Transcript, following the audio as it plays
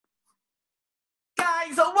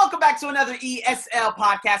back to another ESL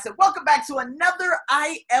podcast, and welcome back to another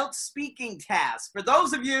IELTS speaking task. For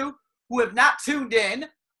those of you who have not tuned in,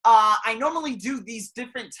 I normally do these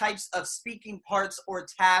different types of speaking parts or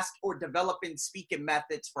tasks or developing speaking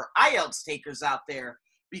methods for IELTS takers out there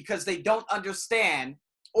because they don't understand,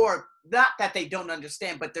 or not that they don't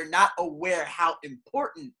understand, but they're not aware how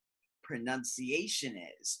important pronunciation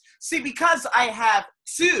is. See, because I have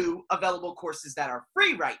two available courses that are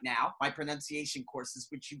free right now, my pronunciation courses,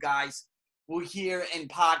 which you guys will hear in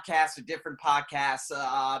podcasts or different podcasts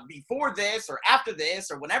before this or after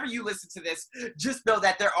this or whenever you listen to this, just know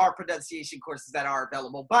that there are pronunciation courses that are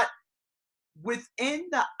available. But within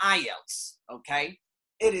the IELTS, okay,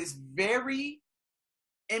 it is very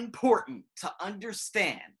important to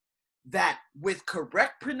understand that with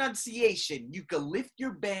correct pronunciation, you can lift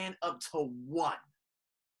your band up to 1.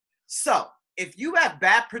 So, if you have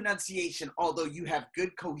bad pronunciation, although you have good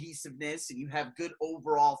cohesiveness and you have good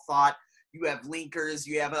overall thought, you have linkers,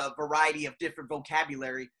 you have a variety of different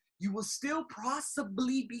vocabulary, you will still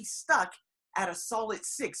possibly be stuck at a solid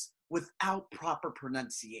 6 without proper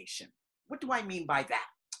pronunciation. What do I mean by that?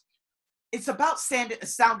 It's about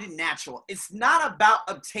sounding natural. It's not about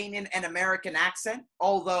obtaining an American accent,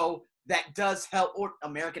 although that does help, or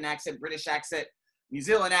American accent, British accent, New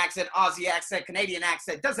Zealand accent, Aussie accent, Canadian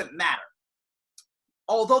accent, doesn't matter.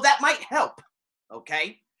 Although that might help,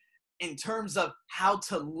 okay, in terms of how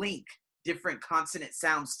to link different consonant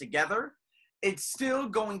sounds together, it's still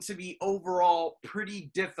going to be overall pretty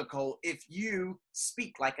difficult if you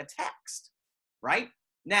speak like a text, right?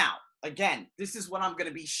 Now, again, this is what I'm going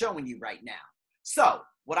to be showing you right now. So,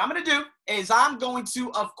 what I'm going to do is I'm going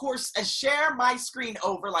to, of course, share my screen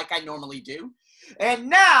over like I normally do. And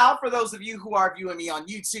now, for those of you who are viewing me on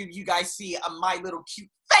YouTube, you guys see my little cute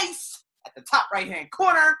face at the top right-hand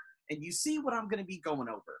corner, and you see what I'm going to be going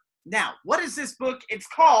over. Now, what is this book? It's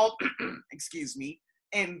called, excuse me,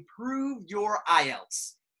 Improve Your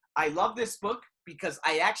IELTS. I love this book because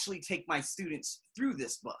I actually take my students through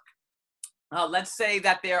this book. Let's say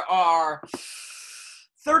that there are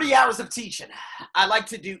 30 hours of teaching. I like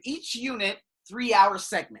to do each unit 3-hour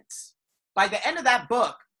segments. By the end of that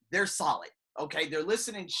book, they're solid, okay? Their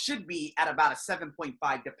listening should be at about a 7.5,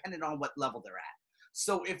 depending on what level they're at.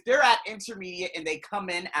 So if they're at intermediate and they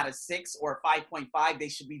come in at a 6 or a 5.5, they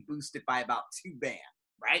should be boosted by about 2 band,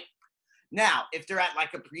 right? Now, if they're at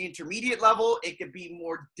like a pre-intermediate level, it could be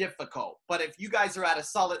more difficult. But if you guys are at a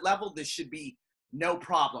solid level, this should be no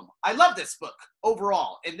problem. I love this book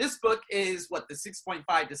overall. And this book is what, the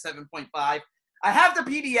 6.5 to 7.5. I have the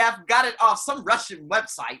PDF, got it off some Russian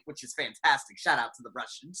website, which is fantastic. Shout out to the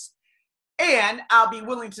Russians. And I'll be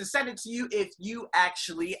willing to send it to you if you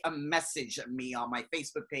actually message me on my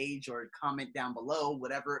Facebook page or comment down below,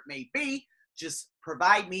 whatever it may be. Just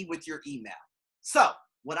provide me with your email. So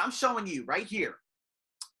what I'm showing you right here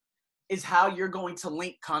is how you're going to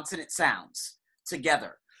link consonant sounds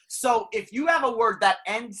together. So if you have a word that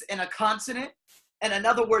ends in a consonant and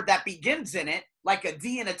another word that begins in it, like a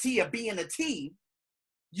D and a T, a B and a T,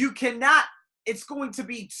 you cannot, it's going to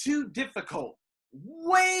be too difficult,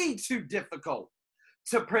 way too difficult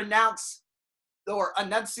to pronounce or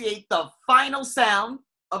enunciate the final sound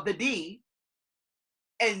of the D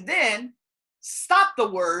and then stop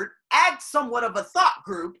the word, add somewhat of a thought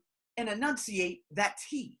group, and enunciate that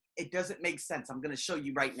T. It doesn't make sense. I'm going to show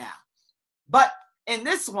you right now. But in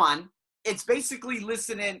this one, it's basically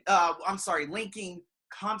linking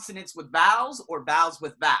consonants with vowels or vowels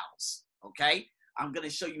with vowels, okay? I'm going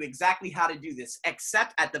to show you exactly how to do this,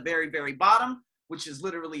 except at the very, very bottom, which is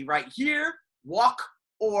literally right here, walk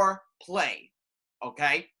or play,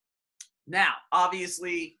 okay? Now,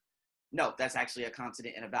 obviously, no, that's actually a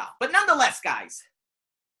consonant and a vowel. But nonetheless, guys,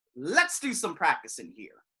 let's do some practicing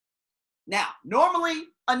here. Now, normally,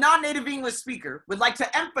 a non-native English speaker would like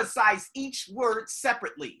to emphasize each word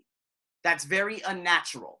separately. That's very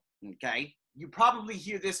unnatural, okay? You probably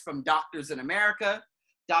hear this from doctors in America,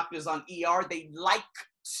 doctors on ER. They like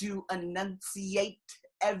to enunciate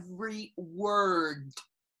every word.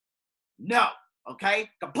 No, okay?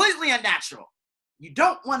 Completely unnatural. You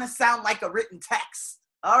don't want to sound like a written text,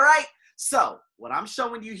 all right? So, what I'm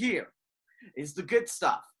showing you here is the good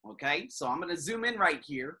stuff, okay? So, I'm going to zoom in right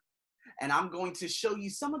here. And I'm going to show you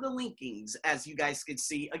some of the linkings, as you guys can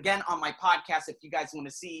see. Again, on my podcast, if you guys want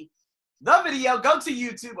to see the video, go to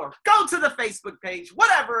YouTube or go to the Facebook page,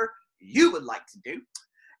 whatever you would like to do.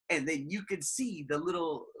 And then you can see the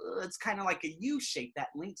little, it's kind of like a U shape that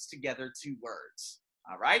links together two words.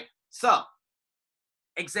 All right? So,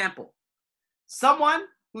 example. Someone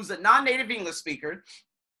who's a non-native English speaker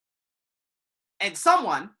and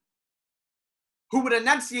someone who would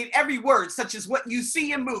enunciate every word, such as what you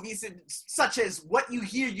see in movies, and such as what you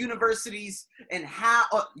hear universities and how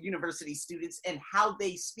university students and how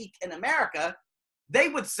they speak in America, they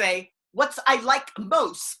would say, "What's I like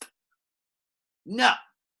most?" No.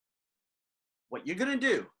 What you're gonna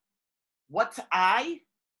do, what's I?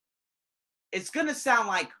 It's gonna sound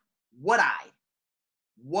like what I.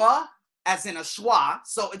 Wa, as in a schwa,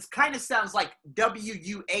 so it kind of sounds like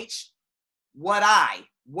W-U-H, what I.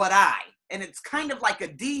 And it's kind of like a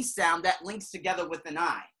D sound that links together with an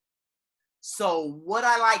I. So what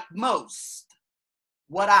I like most,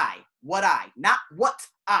 what I, not what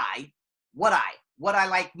I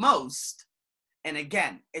like most. And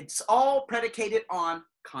again, it's all predicated on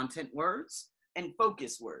content words and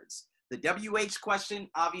focus words. The WH question,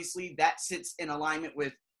 obviously, that sits in alignment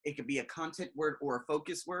with, it could be a content word or a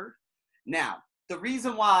focus word. Now, the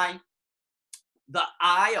reason why the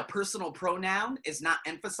I, a personal pronoun, is not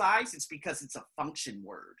emphasized, it's because it's a function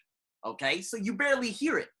word, okay? So you barely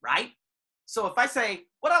hear it, right? So if I say,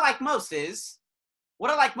 what I like most is,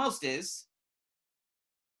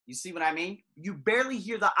 you see what I mean? You barely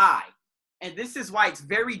hear the I. And this is why it's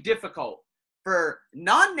very difficult for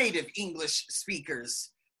non-native English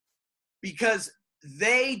speakers, because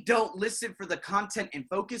they don't listen for the content and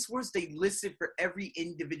focus words. They listen for every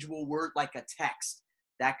individual word like a text.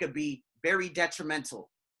 That could be very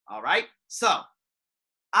detrimental. All right. So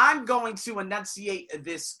I'm going to enunciate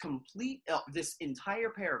this entire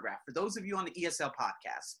paragraph. For those of you on the ESL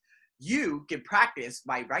podcast, you can practice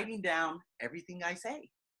by writing down everything I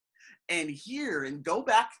say and hear and go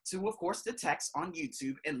back to, of course, the text on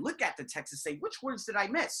YouTube and look at the text and say, which words did I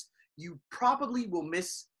miss? You probably will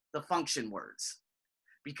miss the function words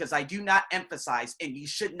because I do not emphasize, and you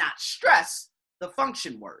should not stress the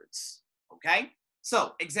function words. Okay.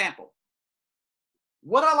 So example.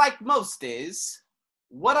 What I like most is,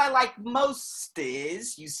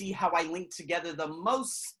 you see how I link together the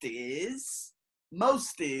most is,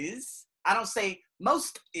 I don't say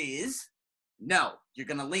most is, no, you're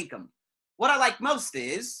going to link them. What I like most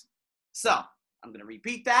is, so I'm going to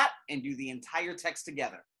repeat that and do the entire text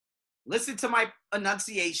together. Listen to my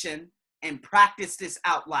enunciation and practice this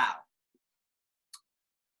out loud.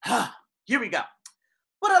 Here we go.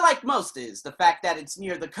 What I like most is the fact that it's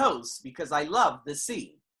near the coast because I love the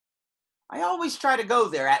sea. I always try to go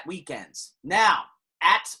there at weekends. Now,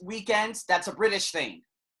 at weekends, that's a British thing.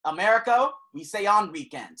 America, we say on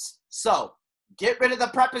weekends. So get rid of the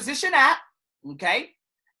preposition at, okay,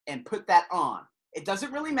 and put that on. It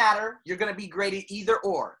doesn't really matter. You're going to be graded either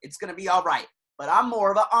or. It's going to be all right. But I'm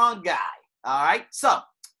more of an on guy. All right. So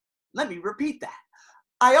let me repeat that.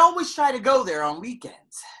 I always try to go there on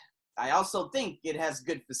weekends. I also think it has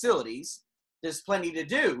good facilities. There's plenty to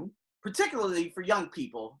do, particularly for young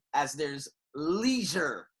people, as there's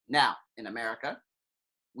leisure. Now, in America,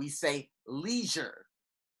 we say leisure.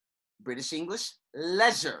 British English,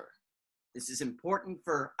 leisure. This is important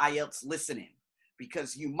for IELTS listening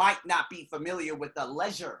because you might not be familiar with the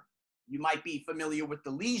leisure. You might be familiar with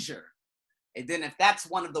the leisure. And then if that's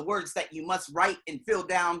one of the words that you must write and fill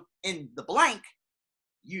down in the blank,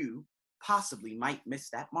 you possibly might miss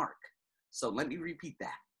that mark. So let me repeat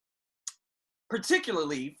that.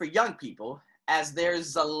 Particularly for young people, as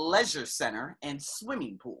there's a leisure center and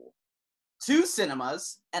swimming pool, 2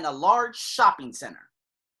 cinemas, and a large shopping center.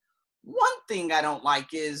 One thing I don't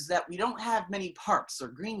like is that we don't have many parks or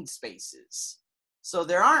green spaces, so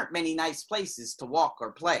there aren't many nice places to walk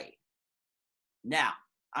or play. Now,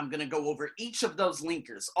 I'm going to go over each of those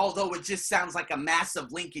linkers, although it just sounds like a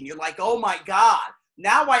massive link and you're like, oh my God,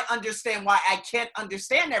 now I understand why I can't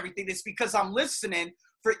understand everything. It's because I'm listening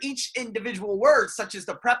for each individual word, such as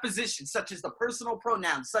the preposition, such as the personal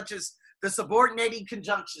pronouns, such as the subordinating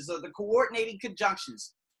conjunctions or the coordinating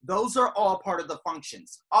conjunctions. Those are all part of the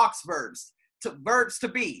functions. Aux verbs to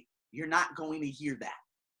be. You're not going to hear that.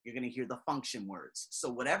 You're going to hear the function words. So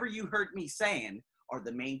whatever you heard me saying are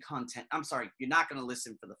the main content. I'm sorry, you're not going to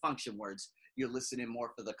listen for the function words. You're listening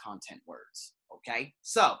more for the content words. Okay?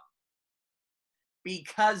 So,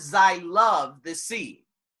 because I love the sea.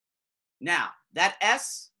 Now, that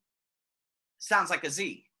S sounds like a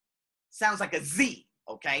Z. Sounds like a Z,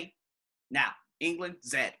 okay? Now, England,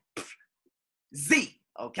 Z. Z,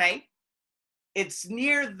 okay? It's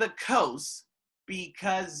near the coast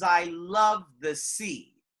because I love the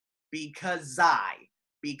sea. Because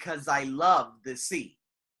I love the sea.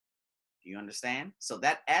 Do you understand? So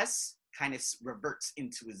that S kind of reverts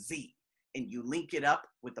into a Z, and you link it up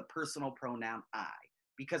with the personal pronoun I.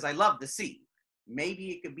 Because I love the sea.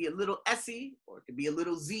 Maybe it could be a little S-y or it could be a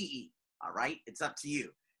little Z-y. All right? It's up to you.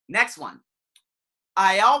 Next one.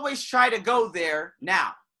 I always try to go there.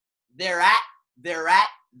 Now, they're at they're at,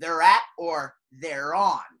 or they're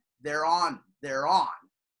on. They're on, they're on.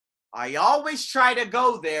 I always try to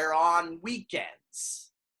go there on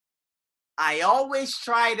weekends. I always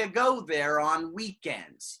try to go there on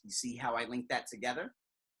weekends. You see how I link that together?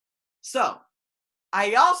 So,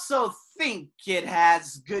 I also think it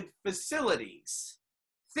has good facilities.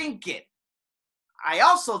 Think it. I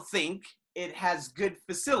also think it has good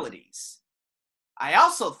facilities. I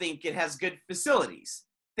also think it has good facilities.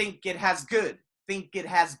 Think it has good. Think it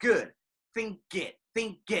has good. Think it.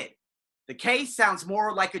 Think it. The K sounds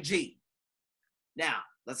more like a G. Now,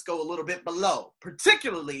 let's go a little bit below,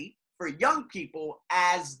 particularly for young people,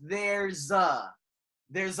 as there's a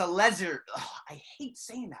leisure. Oh, I hate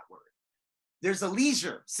saying that word. There's a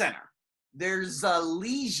leisure center. There's a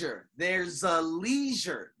leisure. There's a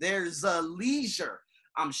leisure. There's a leisure.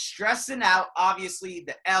 I'm stressing out, obviously,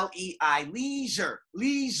 the L-E-I, leisure,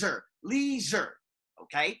 leisure, leisure.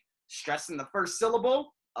 Okay? Stressing the first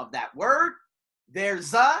syllable of that word.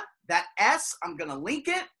 There's that S, I'm going to link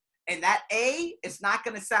it. And that A is not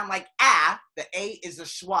going to sound like ah. The A is a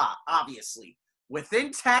schwa, obviously.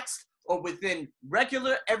 Within text or within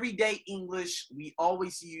regular everyday English, we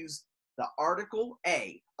always use the article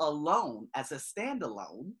A alone as a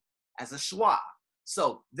standalone, as a schwa.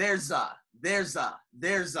 So there's a.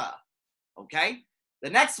 Okay? The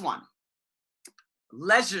next one.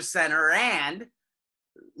 Leisure center and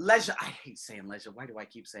leisure. I hate saying leisure. Why do I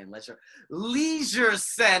keep saying leisure? Leisure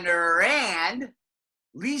center and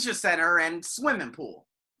swimming pool.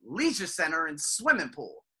 Leisure center and swimming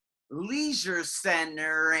pool. Leisure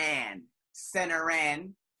center and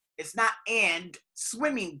it's not and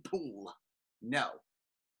swimming pool. No.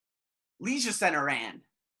 Leisure center and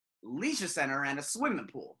a swimming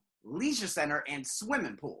pool. Leisure center and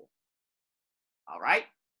swimming pool. All right.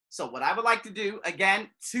 So what I would like to do, again,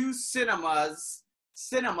 two cinemas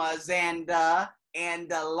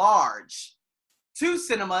and a large. Two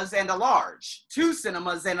cinemas and a large. Two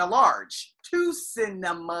cinemas and a large. Two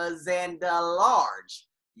cinemas and a large.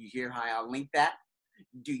 You hear how I link that?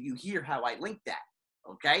 Do you hear how I link that?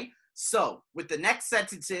 Okay? So, with the next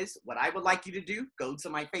sentences, what I would like you to do, go to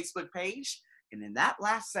my Facebook page, and in that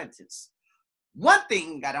last sentence, one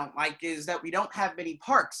thing I don't like is that we don't have many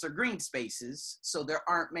parks or green spaces, so there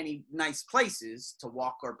aren't many nice places to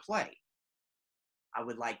walk or play. I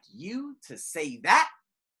would like you to say that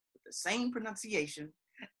with the same pronunciation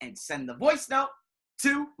and send the voice note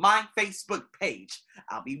to my Facebook page.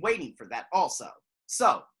 I'll be waiting for that also.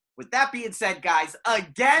 So, with that being said, guys,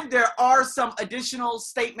 again, there are some additional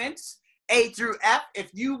statements, A through F.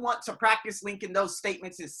 If you want to practice linking those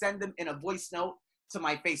statements and send them in a voice note to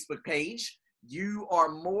my Facebook page, you are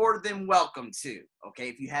more than welcome to. Okay,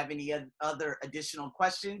 if you have any other additional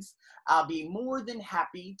questions, I'll be more than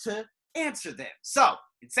happy to answer them. So,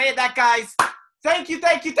 in saying that, guys, thank you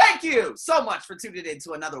so much for tuning in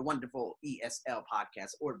to another wonderful ESL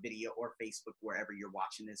podcast or video or Facebook, wherever you're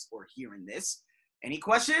watching this or hearing this. Any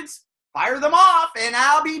questions? Fire them off, and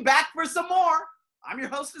I'll be back for some more. I'm your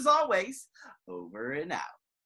host, as always. Over and out.